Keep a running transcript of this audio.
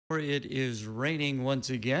It is raining once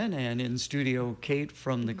again, and in studio, Kate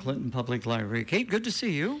from the Clinton Public Library. Kate, good to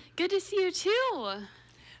see you. Good to see you too.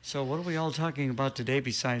 So what are we all talking about today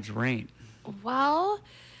besides rain? Well,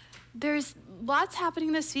 there's lots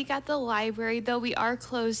happening this week at the library, though we are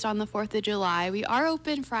closed on the 4th of July. We are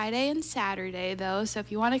open Friday and Saturday, though, so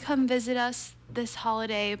if you want to come visit us this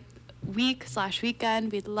holiday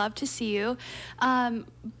week/weekend, we'd love to see you.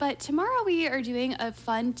 But tomorrow we are doing a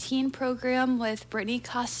fun teen program with Brittany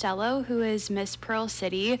Costello, who is Miss Pearl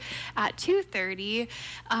City, at 2:30.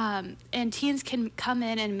 And teens can come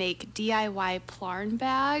in and make DIY Plarn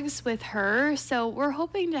bags with her. So we're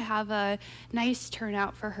hoping to have a nice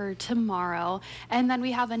turnout for her tomorrow. And then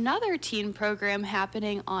we have another teen program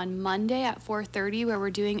happening on Monday at 4:30 where we're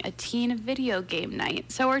doing a teen video game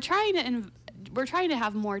night. So we're trying to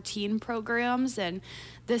have more teen programs, and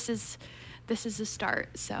this is a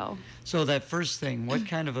start. So that first thing, what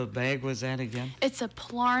kind of a bag was that again? It's a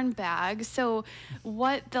Plarn bag. So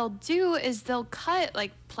what they'll do is they'll cut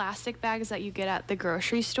like plastic bags that you get at the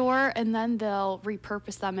grocery store, and then they'll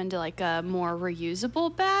repurpose them into like a more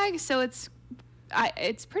reusable bag. So it's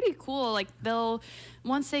pretty cool. Like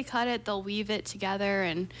once they cut it, they'll weave it together,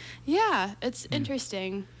 and yeah, it's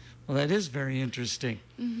interesting. Well, that is very interesting.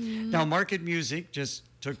 Mm-hmm. Now, Market Music just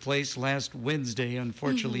took place last Wednesday.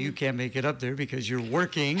 Unfortunately, you can't make it up there because you're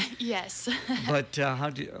working. Yes. But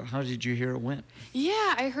how did you hear it went?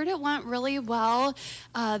 Yeah, I heard it went really well.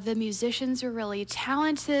 The musicians were really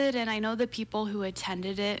talented, and I know the people who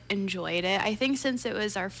attended it enjoyed it. I think since it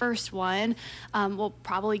was our first one, we'll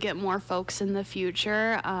probably get more folks in the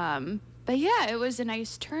future. But yeah, it was a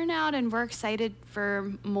nice turnout, and we're excited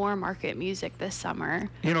for more Market Music this summer.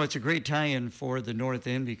 You know, it's a great tie-in for the North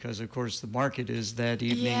End because, of course, the market is that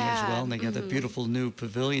evening as well, and they got the beautiful new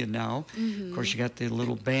pavilion now. Of course, you got the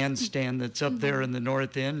little bandstand that's up there in the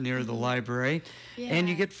North End near the library, and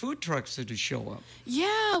you get food trucks that show up.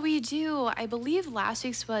 Yeah, we do. I believe last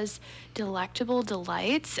week's was Delectable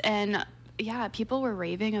Delights, and yeah, people were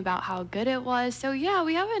raving about how good it was. So yeah,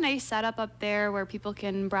 we have a nice setup up there where people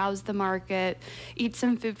can browse the market, eat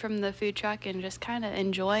some food from the food truck, and just kind of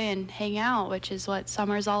enjoy and hang out, which is what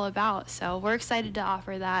summer's all about. So we're excited to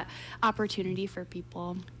offer that opportunity for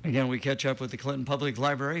people. Again, we catch up with the Clinton Public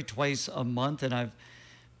Library twice a month, and I've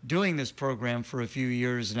doing this program for a few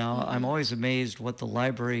years now. I'm always amazed what the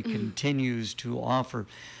library continues to offer.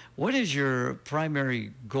 What is your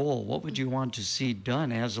primary goal? What would you want to see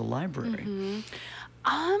done as a library?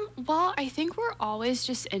 Well, I think we're always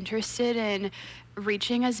just interested in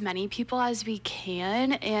reaching as many people as we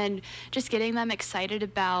can and just getting them excited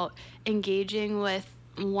about engaging with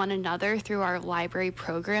one another through our library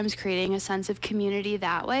programs, creating a sense of community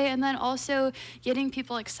that way, and then also getting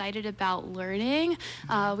people excited about learning.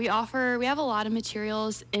 We have a lot of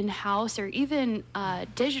materials in-house or even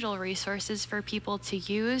digital resources for people to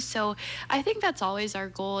use. So I think that's always our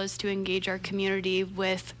goal, is to engage our community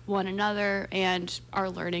with one another and our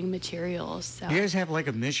learning materials. So. Do you guys have like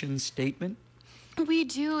a mission statement? We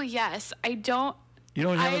do, yes. You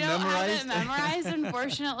don't have I it don't memorized? have it memorized,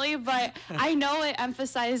 unfortunately, but I know it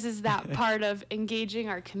emphasizes that part of engaging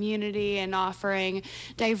our community and offering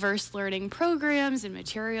diverse learning programs and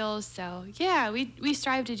materials. So, yeah, we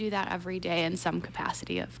strive to do that every day in some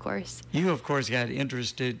capacity, of course. You, of course, got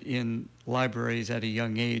interested in libraries at a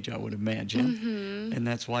young age, I would imagine, and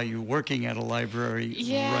that's why you're working at a library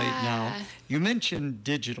right now. You mentioned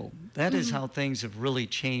digital. That is how things have really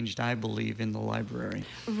changed, I believe, in the library.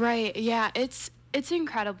 Right, yeah, it's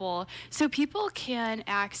incredible. So people can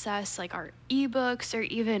access like our ebooks or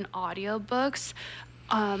even audiobooks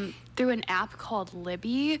through an app called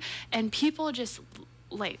Libby, and people just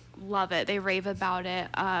like love it. They rave about it.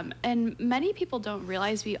 And many people don't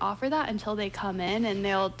realize we offer that until they come in, and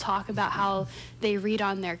they'll talk about how they read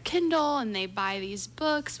on their Kindle and they buy these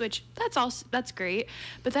books, which that's great.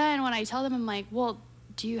 But then when I tell them, I'm like, well,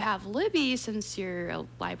 do you have Libby since you're a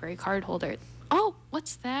library card holder? Oh,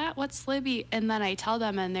 what's that? What's Libby? And then I tell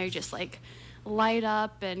them, and they're just like light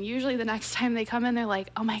up. And usually the next time they come in, they're like,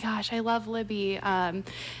 oh my gosh, I love Libby.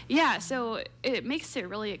 Yeah, so it makes it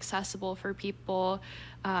really accessible for people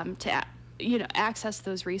to access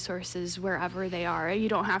those resources wherever they are. You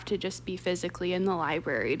don't have to just be physically in the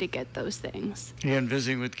library to get those things. And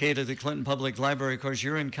visiting with Kate at the Clinton Public Library, of course,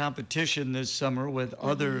 you're in competition this summer with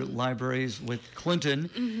other libraries with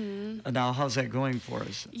Clinton. Now, how's that going for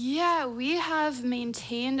us? Yeah, we have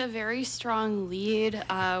maintained a very strong lead.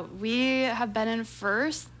 We have been in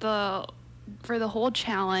first for the whole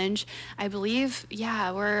challenge. I believe,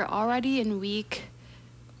 we're already in week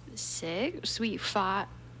 6.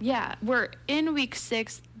 We're in week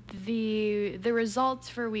 6 the results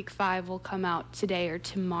for week 5 will come out today or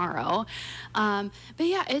tomorrow. But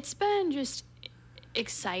yeah, it's been just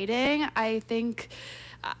exciting. I think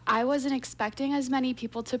I wasn't expecting as many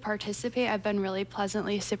people to participate. I've been really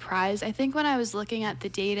pleasantly surprised. I think when I was looking at the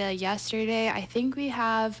data yesterday, I think we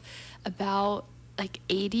have about like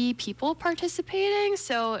 80 people participating.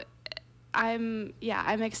 So I'm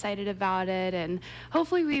excited about it, and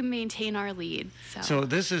hopefully we maintain our lead. So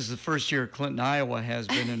this is the first year Clinton, Iowa has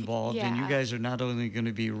been involved, and you guys are not only going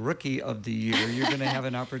to be Rookie of the Year, you're going to have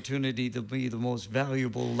an opportunity to be the most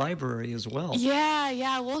valuable library as well.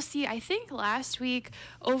 Yeah, we'll see. I think last week,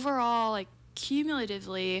 overall, like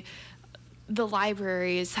cumulatively, the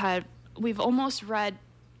libraries we've almost read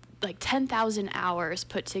like 10,000 hours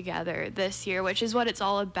put together this year, which is what it's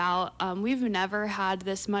all about. We've never had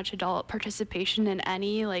this much adult participation in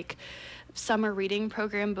any like summer reading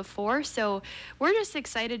program before, so we're just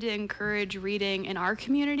excited to encourage reading in our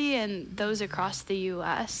community and those across the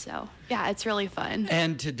U.S. So yeah, it's really fun.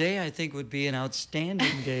 And today I think would be an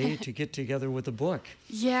outstanding day to get together with a book.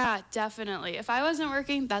 Yeah, definitely. If I wasn't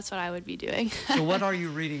working, that's what I would be doing. So what are you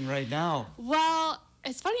reading right now? Well,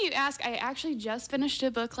 it's funny you ask. I actually just finished a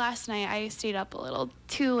book last night. I stayed up a little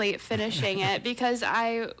too late finishing it because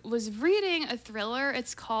I was reading a thriller.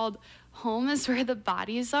 It's called Home is Where the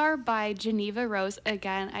Bodies Are by Geneva Rose.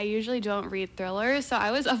 Again, I usually don't read thrillers, so I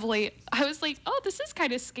was up late. I was like, oh, this is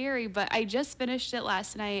kind of scary, but I just finished it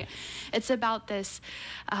last night. It's about this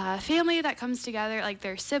family that comes together, like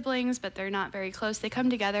they're siblings, but they're not very close. They come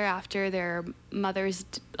together after their mother's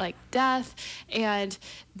death, and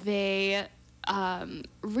they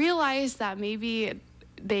realize that maybe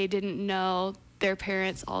they didn't know their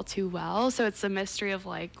parents all too well. So it's a mystery of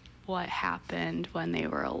like what happened when they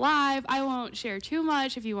were alive. I won't share too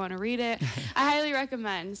much if you want to read it. I highly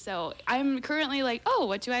recommend. So I'm currently like, oh,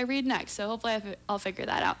 what do I read next? So hopefully I'll figure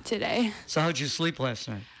that out today. So how'd you sleep last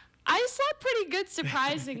night? I slept pretty good,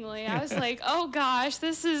 surprisingly. I was like, oh gosh,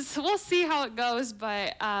 we'll see how it goes.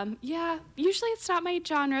 But yeah, usually it's not my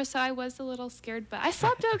genre, so I was a little scared, but I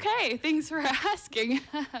slept okay. Thanks for asking.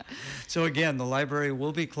 So again, the library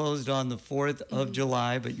will be closed on the 4th of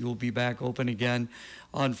July, but you will be back open again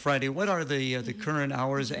on Friday. What are the current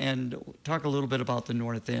hours, and talk a little bit about the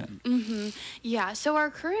North End? Yeah, so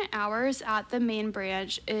our current hours at the main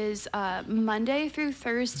branch is Monday through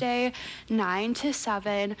Thursday, 9 to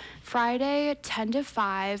 7, Friday, 10 to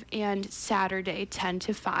 5, and Saturday, 10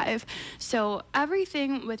 to 5. So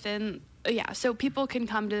everything within so people can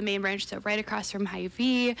come to the main branch, so right across from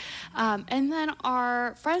Hy-Vee. And then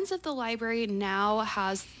our Friends of the Library now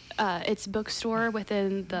has its bookstore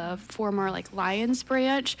within the former Lions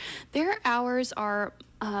branch. Their hours are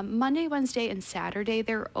Monday, Wednesday, and Saturday.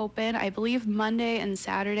 They're open. I believe Monday and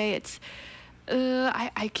Saturday it's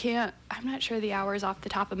I'm not sure the hours off the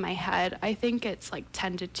top of my head. I think it's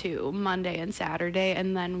 10 to 2 Monday and Saturday,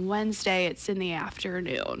 and then Wednesday it's in the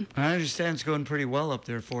afternoon. I understand it's going pretty well up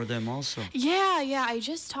there for them also. Yeah. I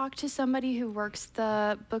just talked to somebody who works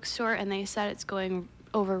the bookstore, and they said it's going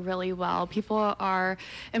over really well. People are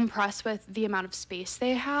impressed with the amount of space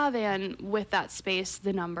they have, and with that space,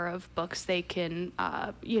 the number of books they can,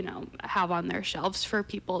 have on their shelves for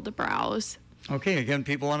people to browse. Okay, again,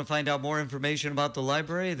 people want to find out more information about the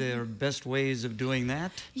library. There are best ways of doing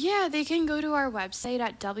that? Yeah, they can go to our website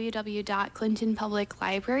at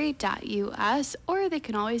www.clintonpubliclibrary.us, or they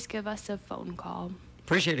can always give us a phone call.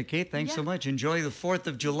 Appreciate it, Kate. Thanks so much. Enjoy the 4th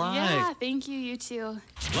of July. Yeah, thank you. You too.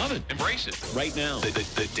 Love it. Embrace it. Right now.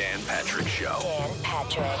 The Dan Patrick Show. Dan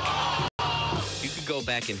Patrick. You could go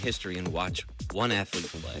back in history and watch one athlete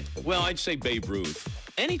play. Well, I'd say Babe Ruth.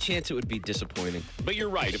 Any chance it would be disappointing? But you're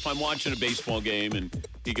right. If I'm watching a baseball game and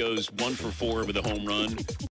he goes 1 for 4 with a home run,